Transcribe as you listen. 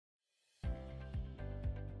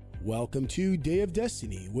Welcome to Day of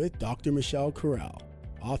Destiny with Dr. Michelle Corral,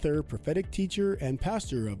 author, prophetic teacher, and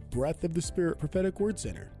pastor of Breath of the Spirit Prophetic Word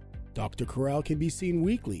Center. Dr. Corral can be seen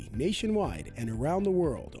weekly, nationwide, and around the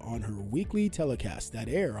world on her weekly telecasts that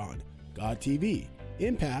air on God TV,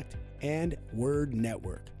 Impact, and Word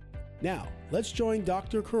Network. Now, let's join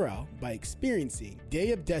Dr. Corral by experiencing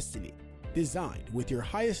Day of Destiny, designed with your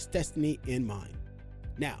highest destiny in mind.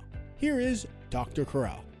 Now, here is Dr.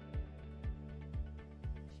 Corral.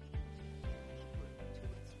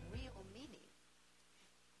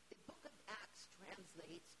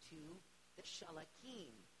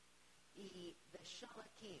 The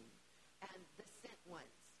Shalakim, and the sent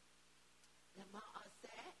ones. The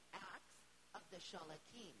Ma'aseh acts of the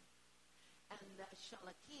Shalakim. And the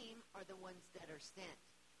Shalakim are the ones that are sent.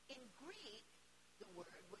 In Greek, the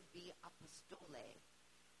word would be apostole,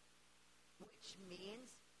 which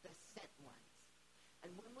means the sent ones.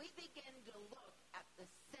 And when we begin to look at the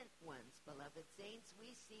sent ones, beloved saints,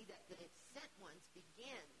 we see that the sent ones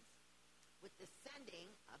begins with the sending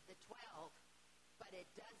of the 12, but it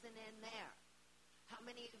doesn't end there. How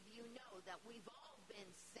many of you know that we've all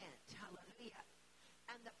been sent? Hallelujah.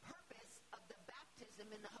 And the purpose of the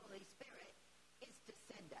baptism in the Holy Spirit is to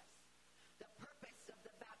send us. The purpose of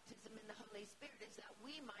the baptism in the Holy Spirit is that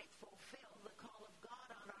we might fulfill the call of God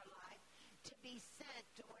on our life to be sent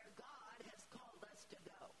to where God has called us to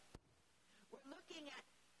go. We're looking at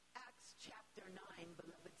Acts chapter 9,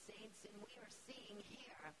 beloved saints, and we are seeing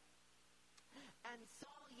here, and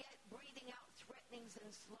Saul, yet breathing out threatenings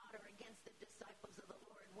and slaughter against the disciples of the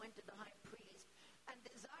Lord, went to the high priest and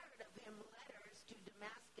desired of him letters to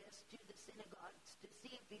Damascus, to the synagogues, to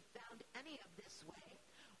see if he found any of this way,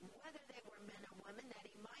 whether they were men or women, that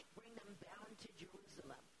he might bring them bound to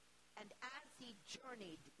Jerusalem. And as he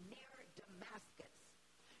journeyed near Damascus,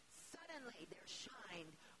 suddenly there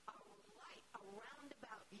shined a light around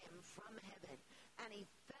about him from heaven, and he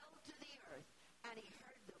fell to the earth, and he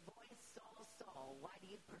heard the voice, Saul, Saul, why do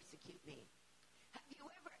you persecute me? Have you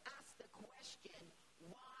ever asked the question,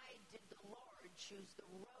 why did the Lord choose the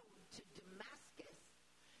road to Damascus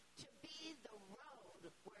to be the road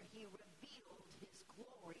where he revealed his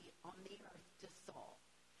glory on the earth to Saul?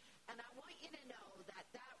 And I want you to know that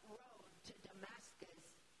that road to Damascus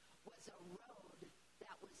was a road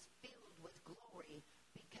that was filled with glory,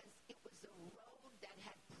 because it was a road that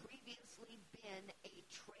had previously been a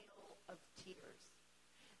trail of tears.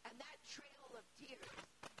 And that trail of tears,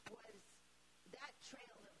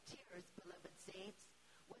 beloved saints,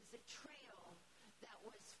 was a trail that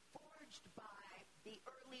was forged by the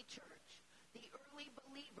early church, the early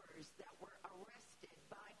believers that were arrested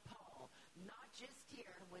by Paul, not just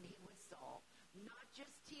here when he was Saul, not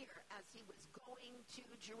just here as he was going to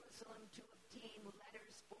Jerusalem to obtain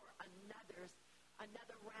letters for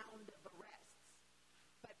another round of arrests.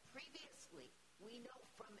 But previously, we know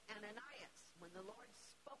from Ananias, when the Lord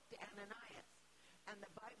spoke to Ananias, and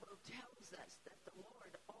the Bible tells us that the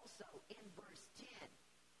Lord also, in verse 10,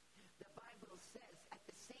 the Bible says at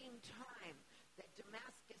the same time that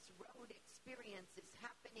Damascus Road experience is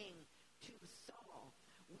happening to Saul,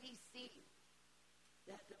 we see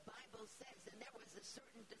that the Bible says, and there was a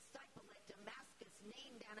certain disciple at Damascus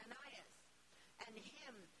named Ananias, and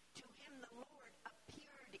to him the Lord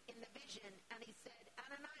appeared in the vision, and he said,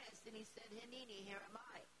 Ananias, and he said, Hineni, here am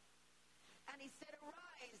I. And he said,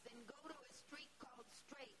 arise and go to a street called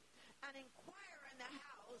Straight, and inquire in the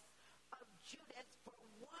house of Judas for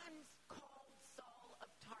one called Saul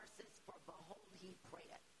of Tarsus, for behold, he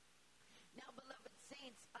prayeth. Now, beloved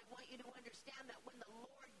saints, I want you to understand that when the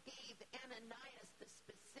Lord gave Ananias the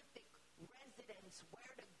specific residence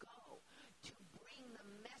where to go to bring the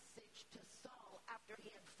message to Saul after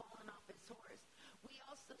he had fallen off his horse, we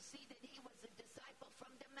also see that he was a disciple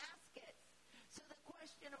from Damascus. So the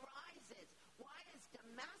question arises, why is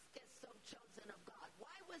Damascus so chosen of God?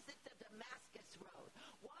 Why was it the Damascus road?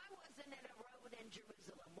 Why wasn't it a road in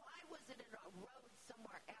Jerusalem? Why wasn't it a road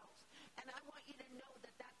somewhere else? And I want you to know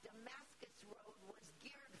that that Damascus road was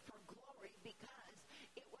geared for glory, because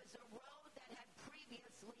it was a road that had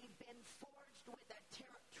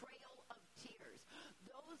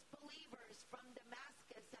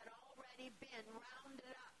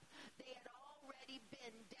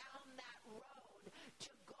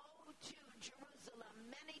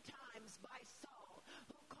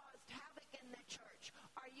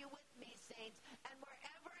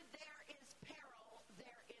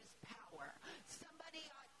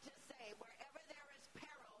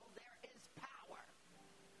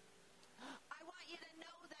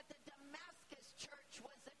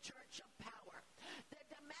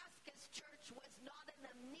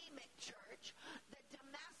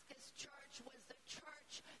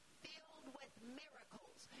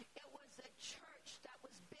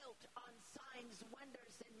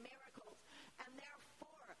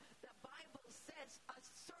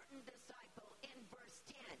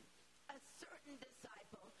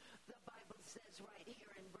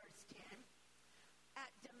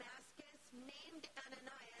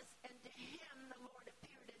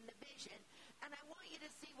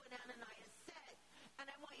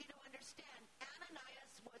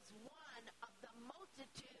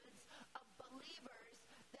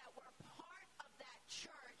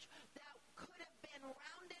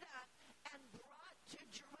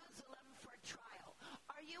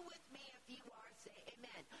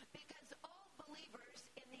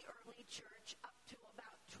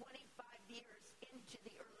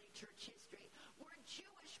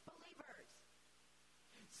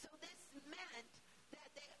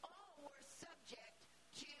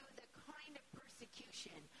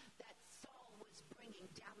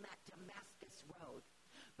that Damascus road.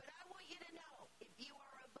 But I want you to know, if you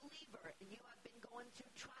are a believer and you have been going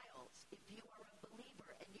through trials, if you are a believer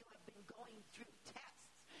and you have been going through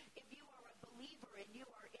tests, if you are a believer and you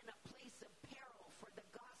are in a place of peril for the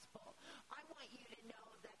gospel, I want you to know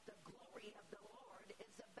that the glory of the Lord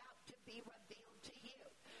is about to be revealed to you.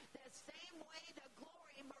 The same way the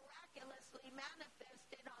glory miraculously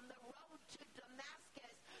manifested on the road to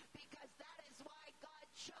Damascus, because that is why God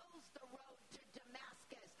chose the road to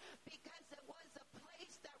Damascus, because it was a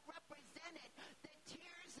place that represented the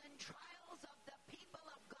tears and trials of the people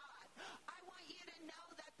of God. I want you to know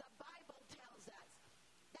that the Bible tells us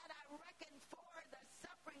that I reckon for the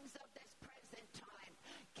sufferings of this present time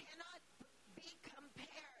cannot be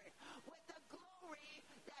compared with the glory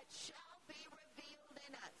that shall be revealed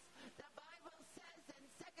in us. The Bible says in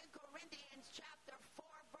 2 Corinthians chapter 4,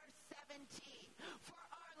 verse 17, for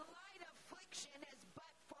our light affliction is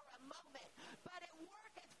but for a moment, but it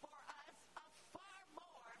worketh for us a far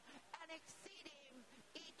more and exceeding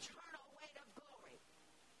eternal weight of glory.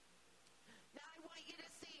 Now I want you to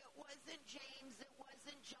see, it wasn't James, it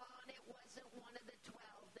wasn't John, it wasn't one of the 12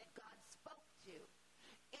 that God spoke to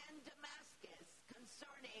in Damascus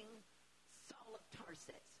concerning Saul of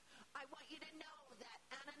Tarsus. I want you to know that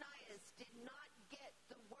Ananias did not get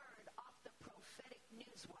the word off the prophetic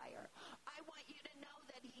newswire. I want you to know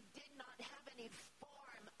that he did not have any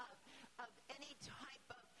form of any type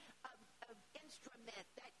of instrument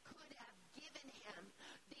that could have given him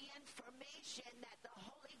the information that the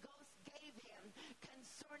Holy Ghost gave him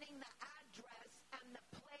concerning the address and the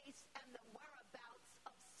place and the whereabouts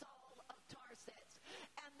of Saul of Tarsus,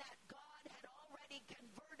 and that God had already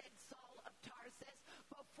converted Saul of Tarsus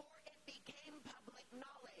before it became public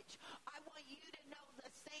knowledge. I want you to know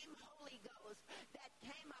the same Holy Ghost that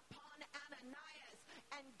came upon Ananias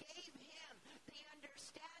and gave him the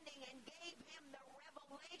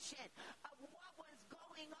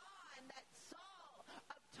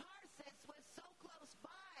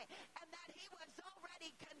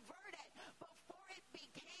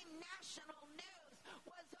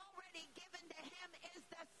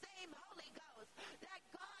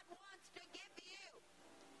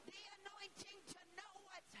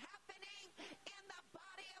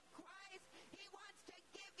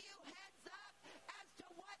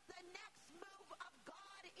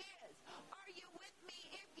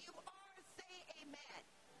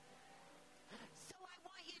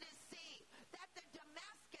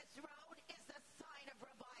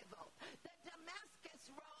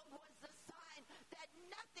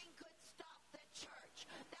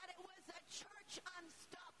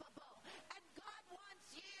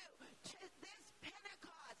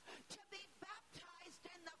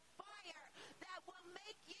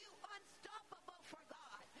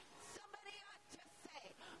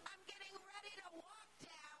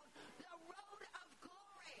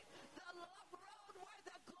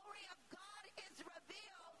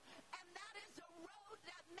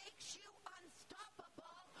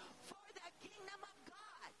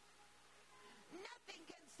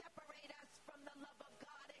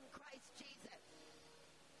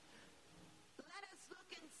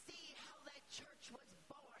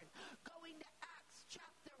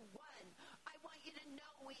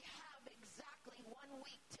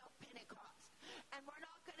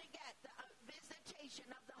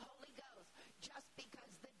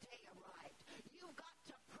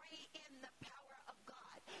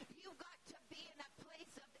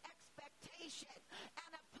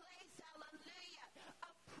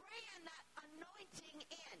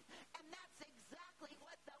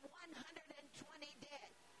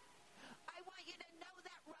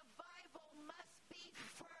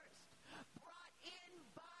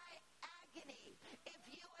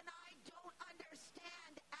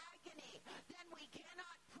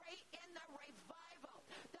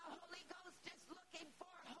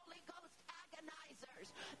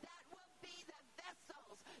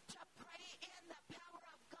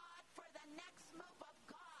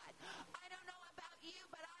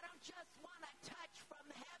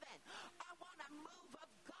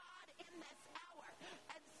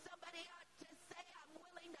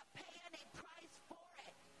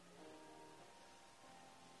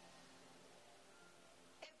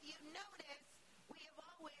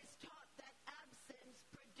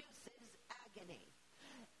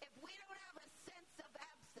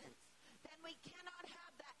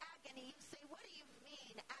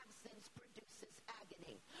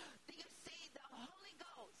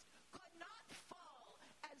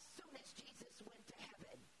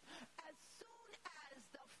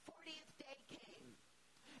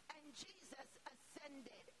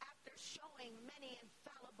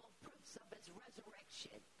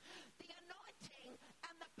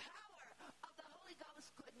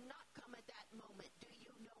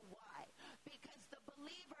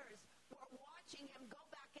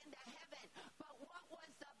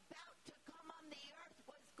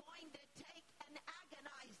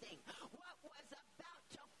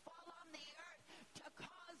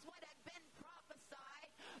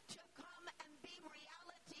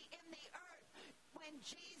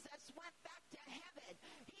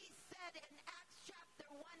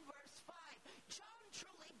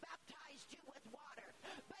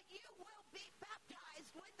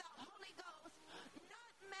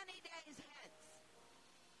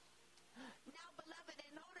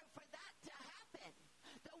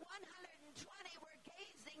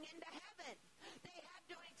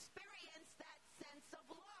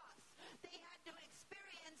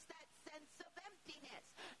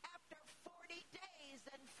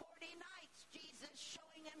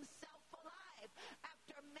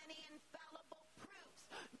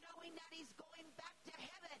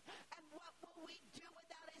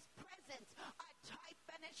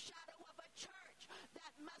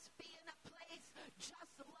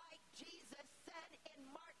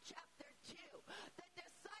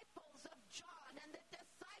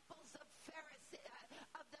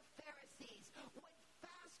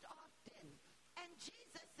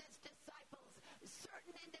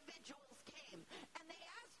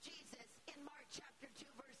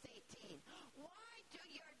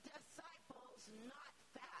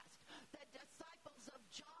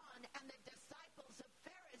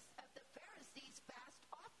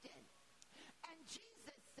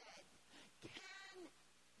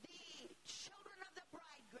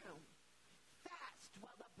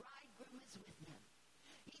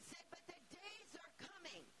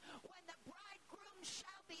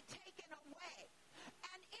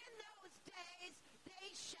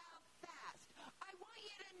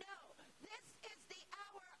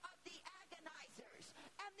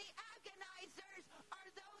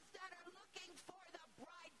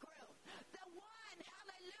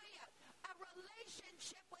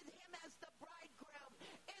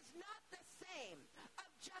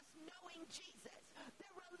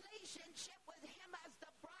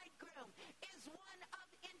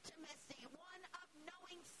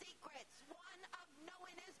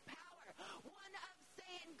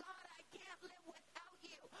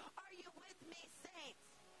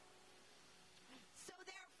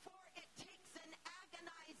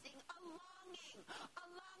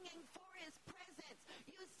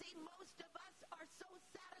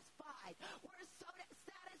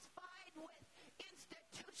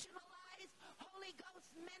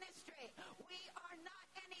ministry. We are not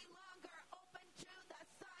any longer open to the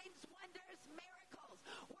signs, wonders, miracles.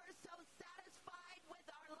 We're so satisfied with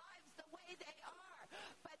our lives the way they are.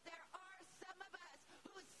 But there are some of us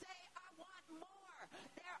who say, I want more.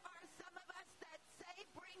 There are some of us that say,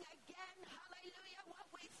 bring again, hallelujah, what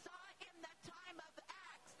we saw in the time of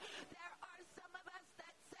Acts. There are some of us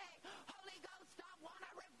that say, Holy Ghost, I want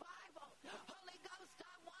a revival. Holy Ghost,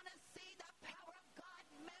 I want to see the power of God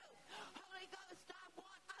move. Holy Ghost, I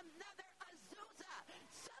want another Azusa.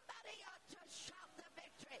 Somebody ought to shout the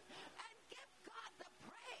victory and give God the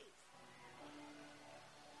praise.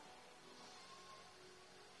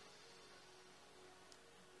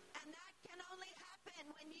 And that can only happen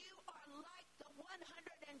when you are like the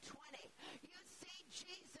 120. You see,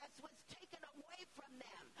 Jesus was taken away from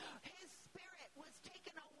them. His spirit was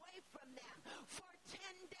taken away from them for 10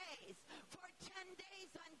 days. For 10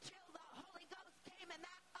 days until the Holy Ghost came in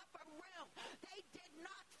that upper room. They did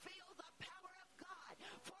not feel the power of God.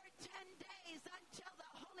 For 10 days until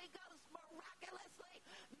the Holy Ghost miraculously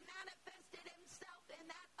manifested himself in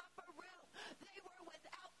that upper room. They were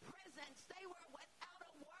without presence. They were without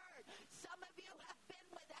a word. Some of you have been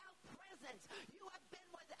without presence. You have been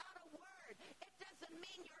without a word. It doesn't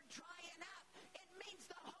mean you're drying up. It means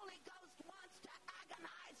the Holy Ghost wants to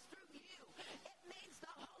agonize through you. It means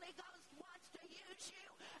the Holy Ghost wants to use you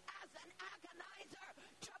as an agonizer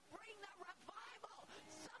to bring the revival.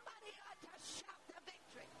 Somebody ought to shout the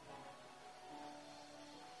victory.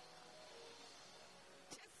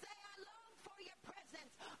 To say, I long for your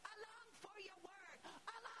presence. I long for your word.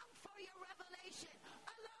 I long for your revelation.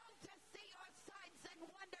 I long to see your signs and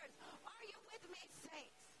wonders. Are you with me,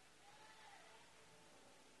 saints?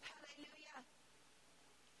 Hallelujah.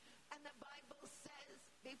 And the Bible says,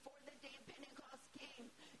 before the day of Pentecost came,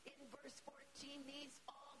 in verse 14, these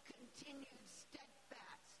all continued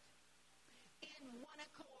steadfast in one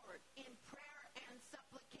accord, in prayer and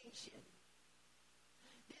supplication.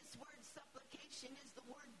 This word supplication is the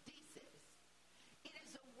word desis. It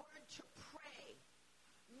is a word to pray,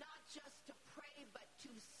 not just to pray, but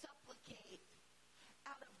to supplicate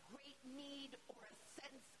out of great need or a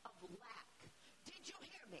sense of lack. Did you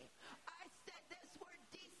hear me? I said this word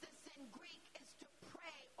desis in Greek is to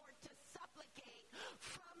pray or to supplicate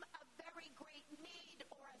from a very great need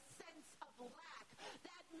or a sense of lack.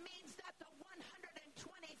 That means that the 120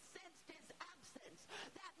 sensed his absence.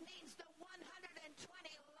 That means the 120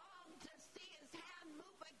 longed to see his hand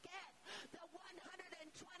move again. The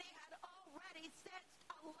 120 had already sensed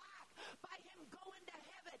a lack by him going to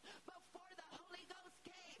heaven before the Holy Ghost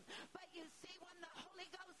came. But you see, when the Holy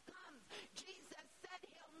Ghost comes, Jesus said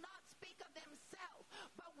he'll not speak of himself,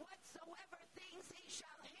 but whatsoever things he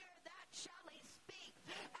shall hear, that shall he speak,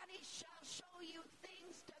 and he shall show you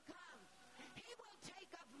things to come. He will take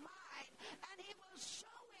of mine, and he will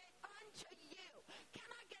show it unto you. Can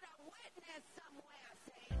I get a witness somewhere,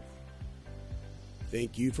 saints?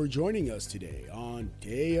 Thank you for joining us today on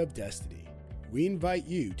Day of Destiny. We invite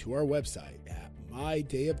you to our website at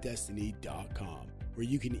mydayofdestiny.com, where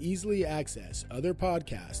you can easily access other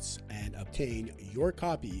podcasts and obtain your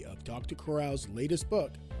copy of Dr. Corral's latest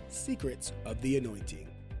book, Secrets of the Anointing.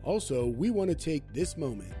 Also, we want to take this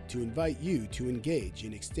moment to invite you to engage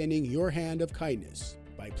in extending your hand of kindness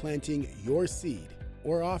by planting your seed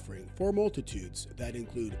or offering for multitudes that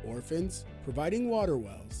include orphans, providing water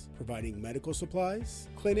wells, providing medical supplies,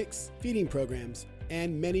 clinics, feeding programs,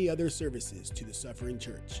 and many other services to the suffering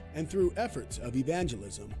church, and through efforts of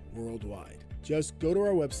evangelism worldwide. Just go to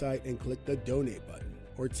our website and click the donate button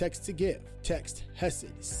or text to give. Text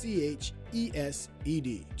HESED,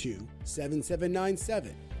 C-H-E-S-E-D to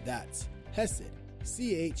 7797. That's HESED,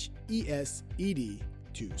 C-H-E-S-E-D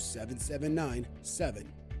to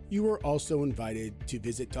 7797. You are also invited to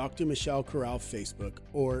visit Dr. Michelle Corral Facebook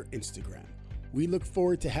or Instagram. We look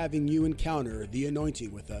forward to having you encounter the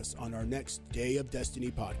anointing with us on our next Day of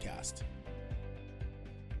Destiny podcast.